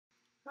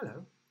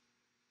Hello,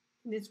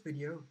 in this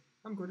video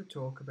I'm going to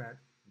talk about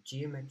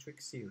geometric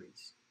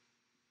series.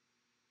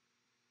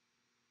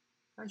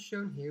 As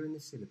shown here in the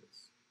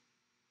syllabus,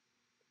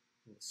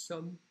 the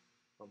sum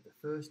of the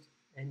first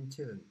n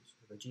terms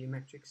of a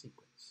geometric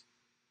sequence.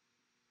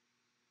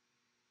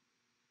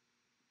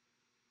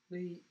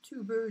 The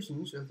two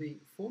versions of the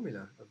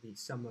formula of the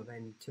sum of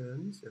n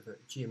terms of a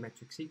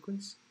geometric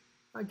sequence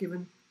are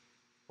given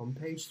on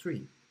page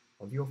 3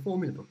 of your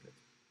formula booklet.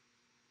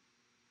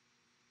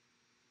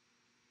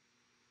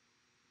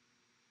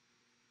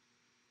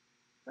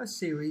 A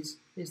series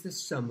is the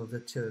sum of the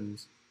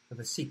terms of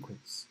a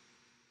sequence.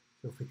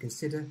 So if we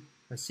consider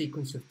a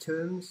sequence of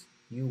terms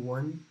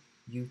u1,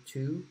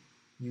 u2,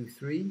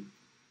 u3,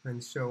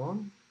 and so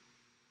on,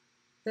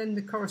 then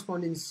the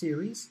corresponding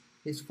series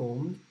is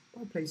formed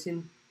by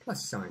placing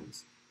plus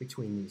signs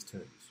between these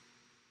terms.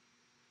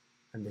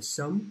 And the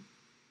sum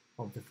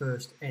of the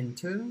first n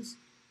terms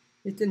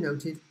is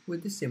denoted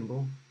with the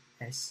symbol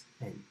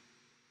Sn.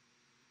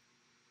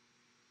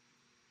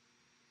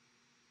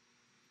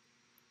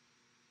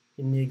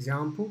 In the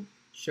example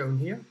shown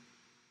here,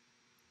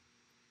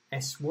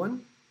 S1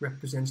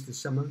 represents the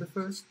sum of the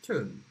first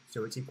term,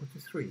 so it's equal to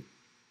 3.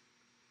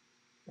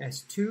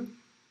 S2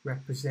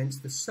 represents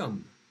the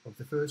sum of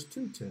the first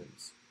two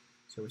terms,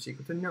 so it's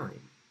equal to 9.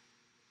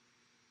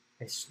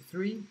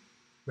 S3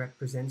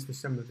 represents the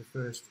sum of the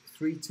first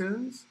three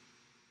terms,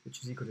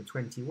 which is equal to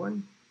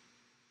 21.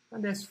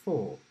 And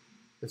S4,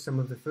 the sum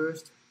of the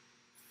first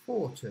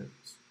four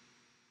terms,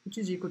 which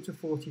is equal to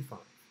 45.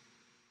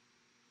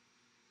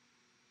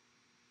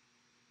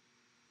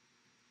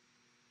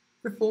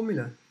 The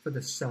formula for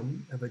the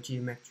sum of a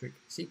geometric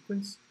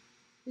sequence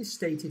is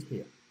stated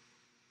here.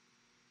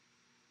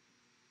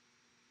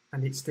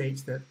 And it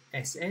states that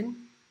Sn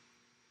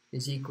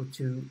is equal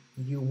to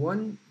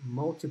u1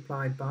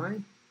 multiplied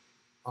by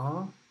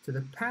r to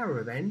the power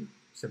of n,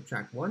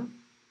 subtract 1,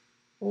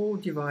 all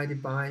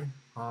divided by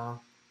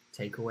r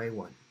take away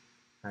 1,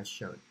 as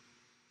shown.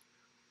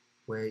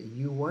 Where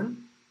u1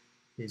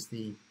 is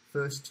the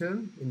first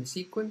term in the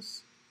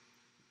sequence,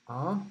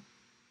 r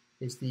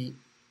is the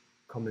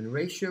common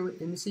ratio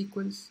in the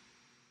sequence,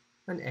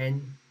 and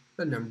n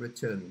the number of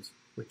terms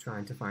we're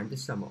trying to find the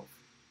sum of.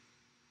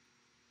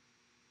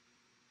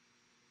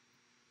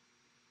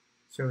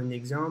 So in the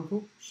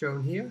example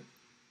shown here,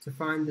 to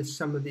find the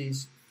sum of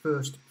these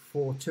first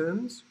four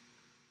terms,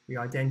 we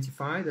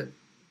identify that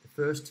the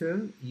first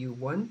term,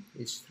 u1,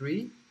 is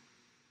 3,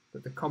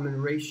 but the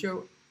common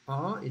ratio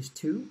r is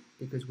 2,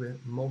 because we're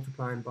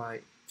multiplying by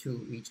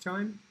 2 each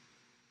time,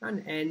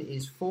 and n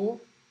is 4,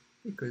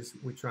 because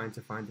we're trying to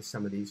find the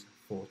sum of these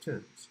four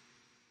terms.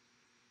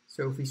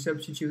 So if we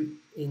substitute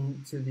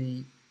into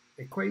the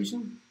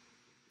equation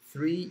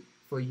 3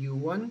 for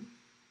u1,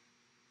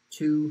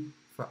 2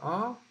 for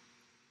r,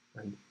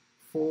 and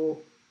 4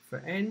 for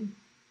n,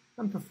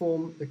 and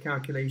perform the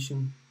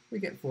calculation, we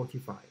get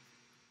 45,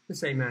 the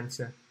same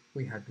answer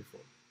we had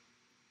before.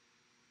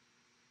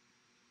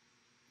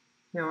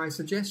 Now I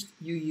suggest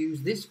you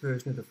use this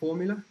version of the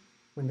formula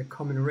when the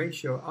common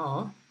ratio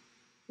r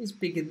is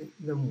bigger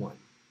than 1.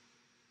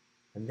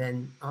 And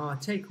then r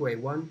take away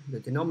 1,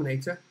 the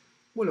denominator,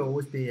 will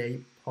always be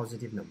a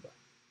positive number,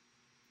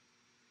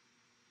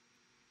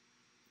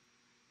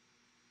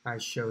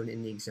 as shown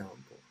in the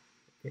example.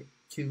 Okay,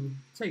 2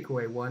 take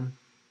away 1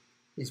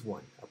 is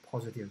 1, a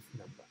positive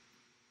number.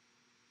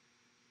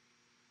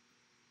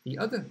 The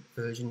other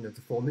version of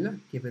the formula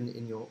given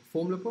in your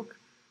formula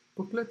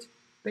booklet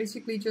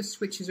basically just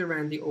switches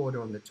around the order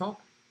on the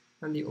top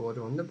and the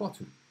order on the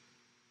bottom.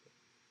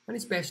 And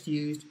it's best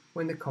used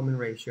when the common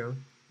ratio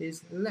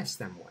is less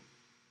than 1.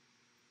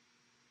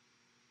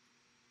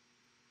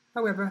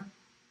 However,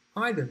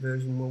 either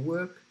version will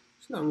work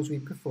as long as we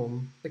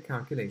perform the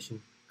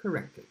calculation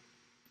correctly.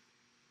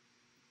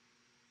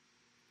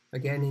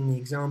 Again, in the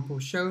example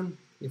shown,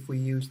 if we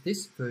use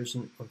this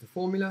version of the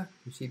formula,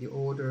 you see the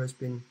order has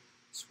been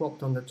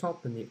swapped on the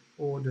top and the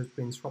order has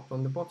been swapped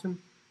on the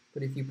bottom.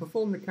 But if you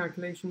perform the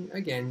calculation,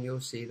 again,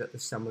 you'll see that the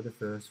sum of the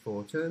first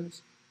four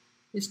terms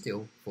is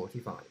still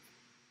 45.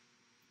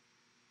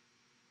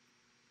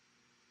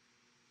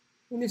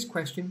 In this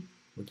question,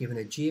 we're given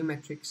a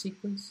geometric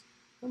sequence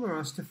and we're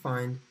asked to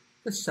find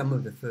the sum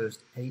of the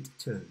first 8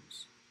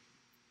 terms.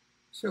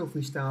 So if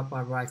we start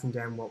by writing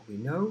down what we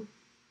know,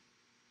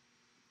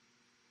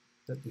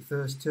 that the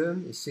first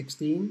term is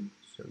 16,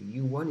 so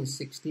u1 is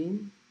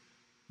 16.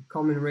 The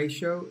common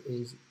ratio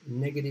is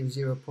negative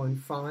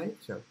 0.5,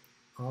 so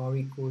r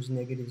equals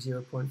negative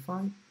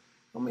 0.5.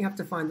 And we have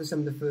to find the sum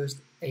of the first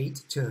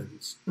 8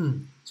 terms,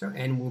 so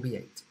n will be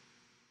 8.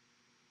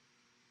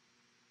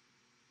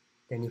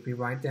 Then if we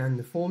write down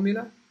the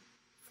formula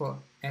for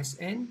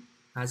Sn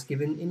as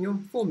given in your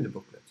formula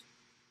booklet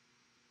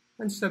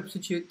and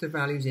substitute the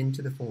values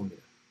into the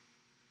formula.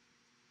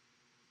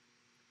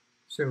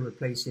 So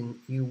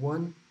replacing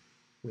u1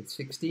 with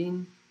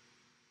 16,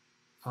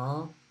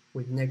 r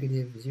with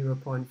negative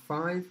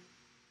 0.5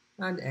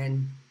 and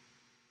n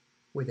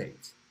with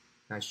 8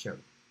 as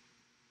shown.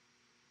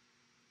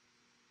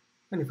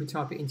 And if we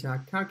type it into our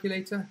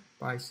calculator,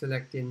 by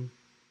selecting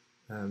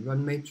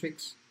Run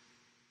Matrix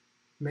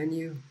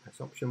menu, that's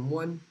option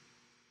 1,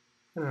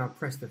 and I'll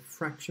press the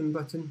fraction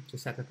button to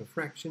set up a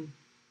fraction.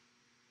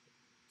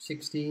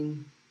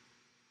 16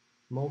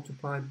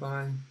 multiplied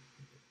by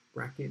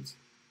bracket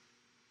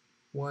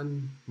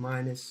 1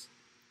 minus,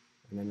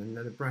 and then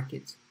another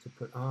bracket to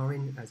put r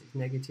in as it's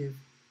negative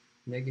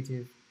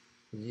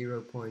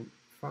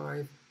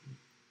 0.5,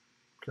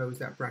 close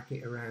that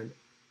bracket around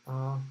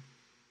r,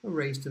 and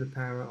raise to the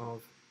power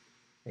of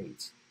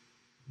 8.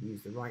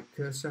 Use the right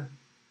cursor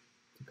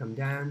to come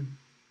down,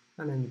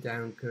 and then the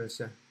down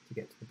cursor to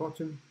get to the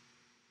bottom,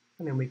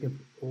 and then we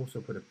can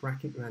also put a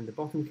bracket around the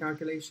bottom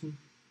calculation.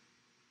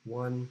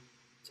 1,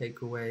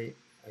 take away,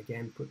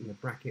 again putting the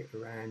bracket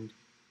around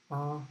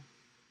r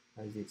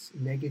as it's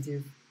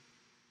negative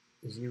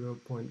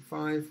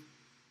 0.5,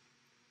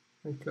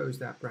 and close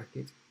that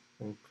bracket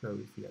and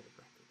close the other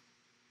bracket,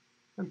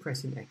 and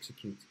pressing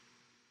execute.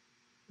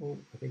 Oh,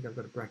 I think I've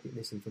got a bracket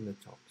missing from the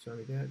top,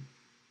 sorry there.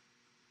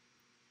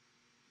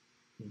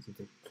 Needed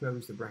to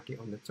close the bracket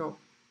on the top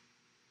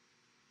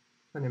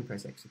and then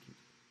press execute.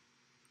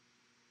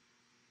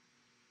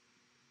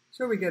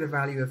 So we get a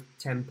value of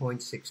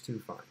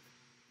 10.625.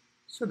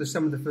 So the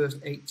sum of the first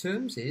 8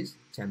 terms is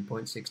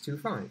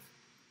 10.625.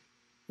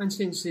 And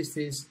since this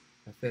is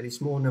a fairly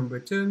small number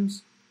of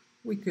terms,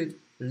 we could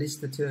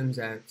list the terms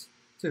out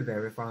to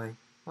verify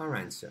our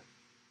answer,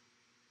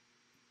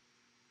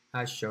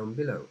 as shown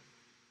below.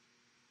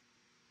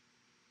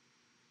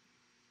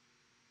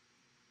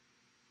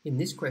 In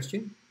this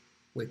question,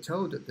 we're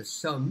told that the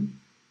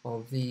sum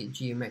of the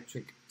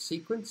geometric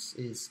sequence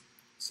is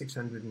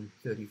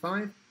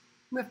 635.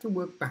 We have to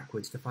work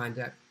backwards to find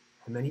out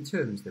how many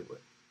terms there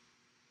were.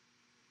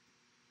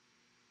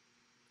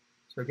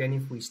 So again,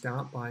 if we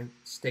start by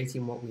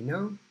stating what we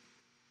know,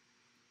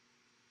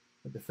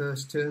 that the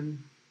first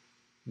term,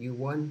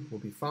 u1, will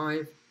be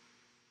 5,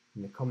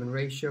 and the common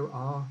ratio,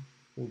 r,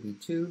 will be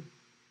 2,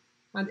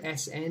 and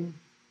Sn,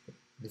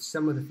 the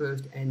sum of the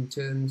first n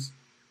terms,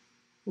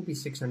 will be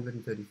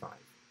 635.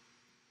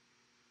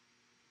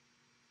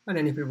 And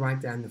then if we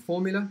write down the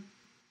formula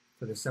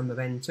for the sum of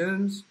n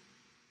terms,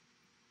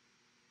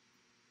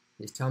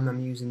 this time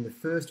I'm using the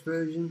first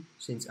version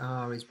since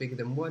r is bigger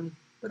than 1,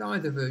 but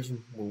either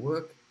version will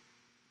work,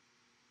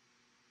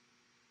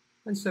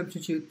 and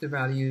substitute the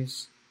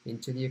values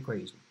into the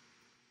equation.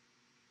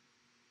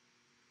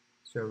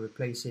 So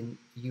replacing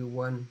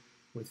u1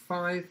 with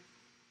 5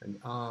 and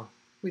r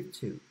with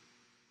 2,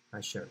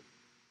 as shown.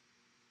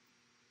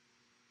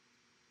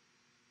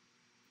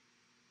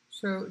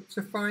 So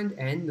to find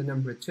n, the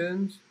number of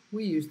terms,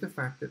 we use the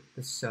fact that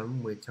the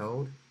sum, we're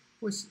told,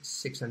 was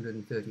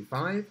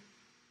 635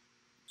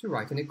 to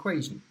write an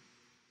equation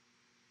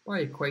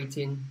by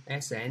equating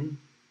Sn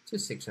to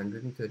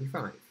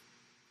 635.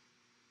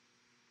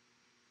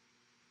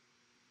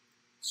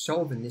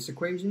 Solving this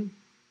equation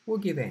will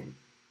give n,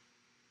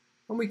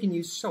 and we can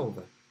use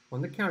solver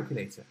on the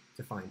calculator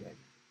to find n.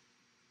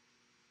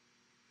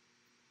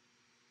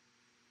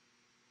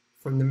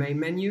 From the main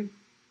menu,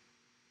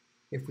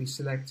 if we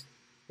select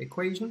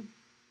equation,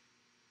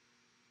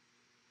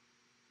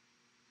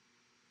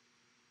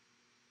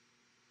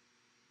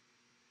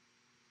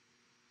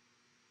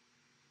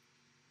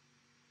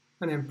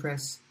 and then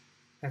press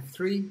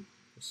F3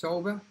 for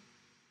solver,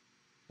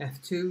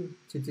 F2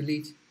 to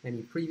delete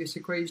any previous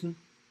equation,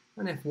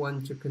 and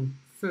F1 to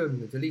confirm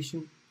the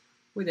deletion,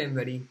 we're then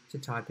ready to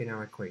type in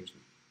our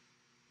equation.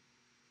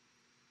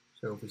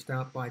 So if we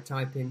start by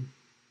typing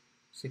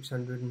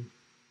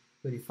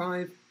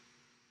 635,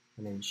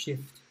 and then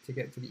shift to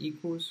get to the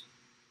equals,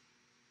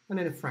 and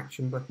then a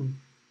fraction button,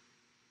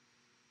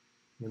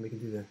 and then we can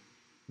do the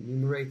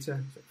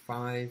numerator, so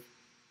 5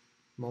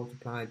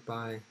 multiplied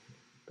by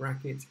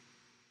bracket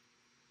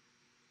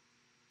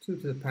 2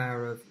 to the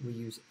power of, we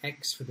use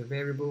x for the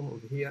variable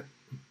over here,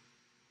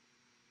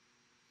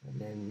 and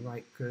then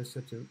right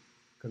cursor to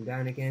come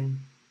down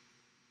again,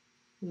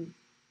 and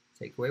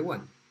take away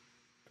 1,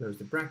 close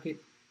the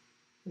bracket,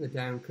 and the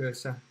down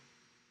cursor,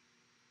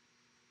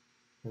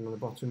 and on the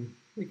bottom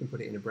we can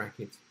put it in a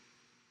bracket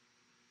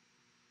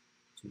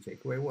to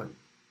take away 1,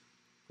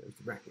 close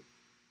the bracket,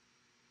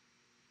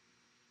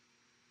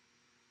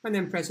 and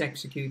then press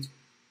execute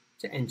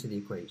to enter the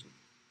equation.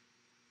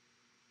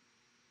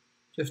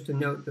 Just to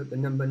note that the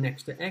number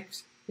next to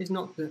x is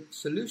not the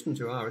solution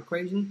to our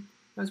equation,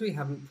 as we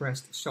haven't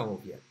pressed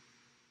solve yet.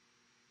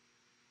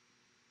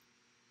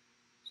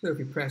 So if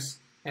we press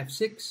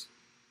F6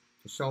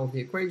 to solve the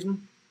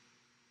equation,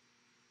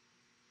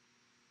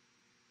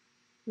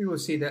 we will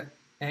see that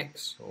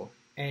x, or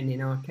n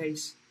in our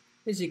case,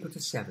 is equal to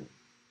 7.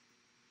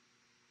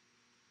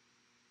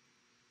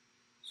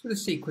 So the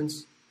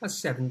sequence has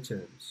 7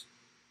 terms.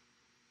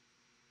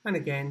 And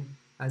again,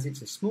 as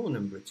it's a small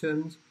number of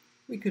terms,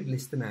 we could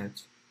list them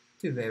out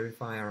to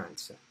verify our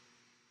answer,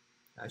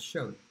 as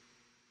shown.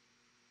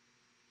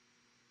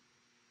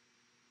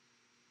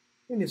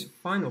 In this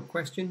final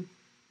question,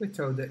 we're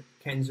told that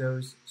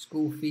Kenzo's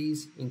school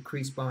fees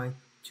increase by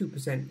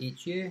 2%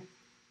 each year,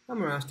 and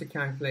we're asked to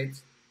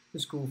calculate the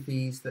school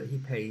fees that he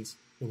pays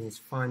in his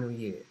final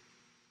year.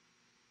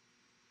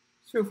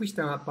 So if we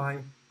start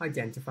by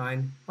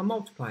identifying a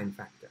multiplying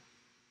factor,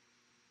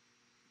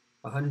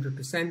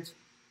 100%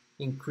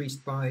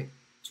 increased by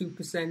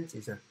 2%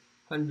 is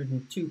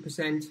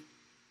 102%,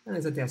 and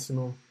as a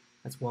decimal,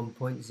 that's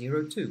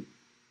 1.02.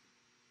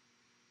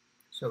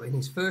 So in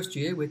his first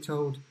year, we're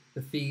told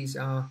the fees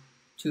are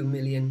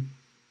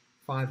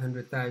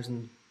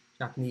 2,500,000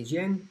 Japanese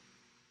yen.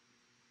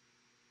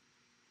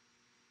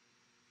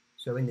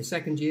 So in the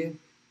second year,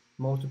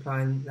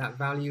 multiplying that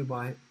value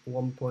by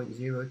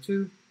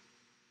 1.02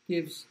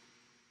 gives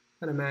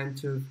an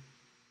amount of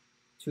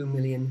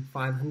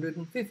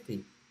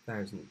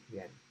 2,550,000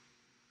 yen.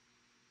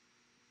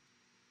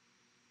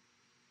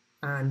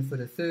 And for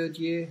the third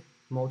year,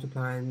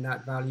 multiplying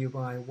that value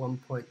by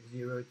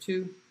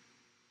 1.02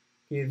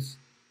 gives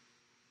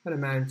an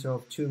amount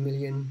of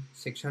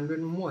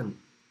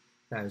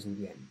 2,601,000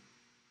 yen.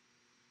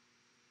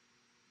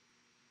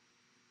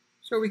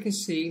 So we can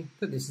see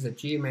that this is a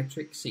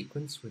geometric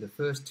sequence with the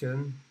first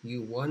term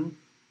U1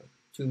 of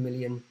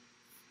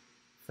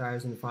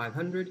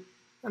 2,500,000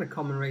 and a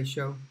common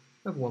ratio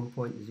of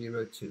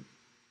 1.02.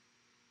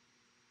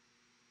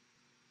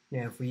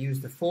 Now if we use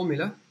the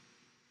formula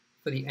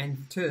for the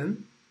nth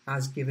term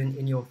as given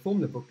in your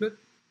formula booklet,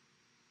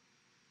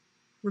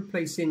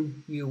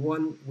 replacing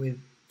U1 with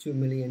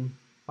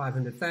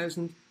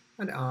 2,500,000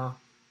 and R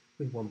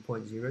with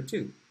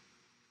 1.02.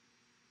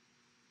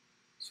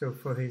 So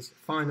for his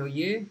final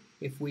year,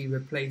 if we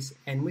replace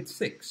n with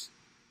 6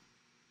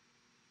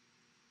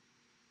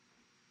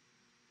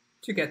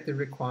 to get the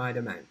required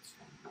amount.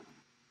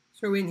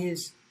 So in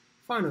his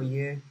final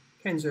year,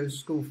 Kenzo's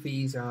school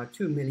fees are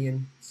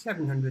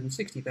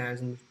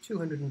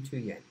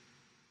 2,760,202 yen.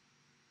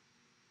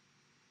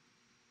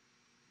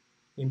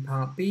 In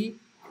part B,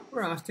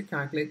 we're asked to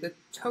calculate the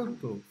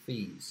total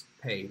fees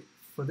paid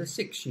for the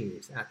 6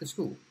 years at the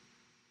school,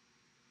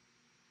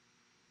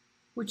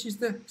 which is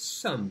the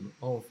sum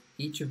of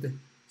each of the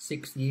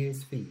 6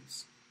 years'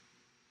 fees.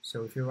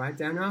 So if you write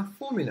down our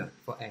formula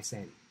for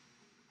Sn,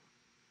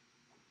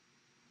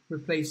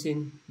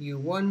 replacing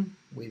U1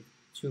 with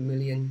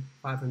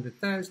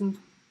 2,500,000,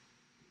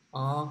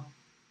 R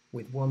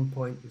with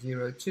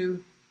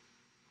 1.02,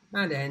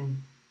 and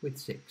N with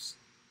 6.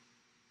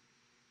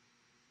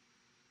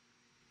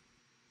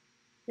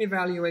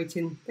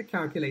 Evaluating the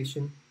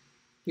calculation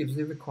gives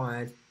the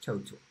required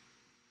total.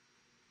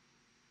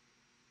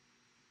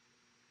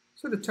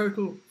 So the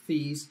total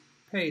fees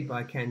paid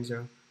by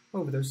Kenzo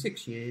over those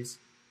 6 years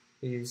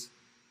is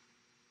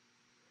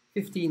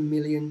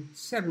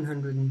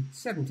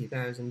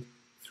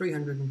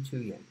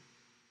 15,770,302 yen.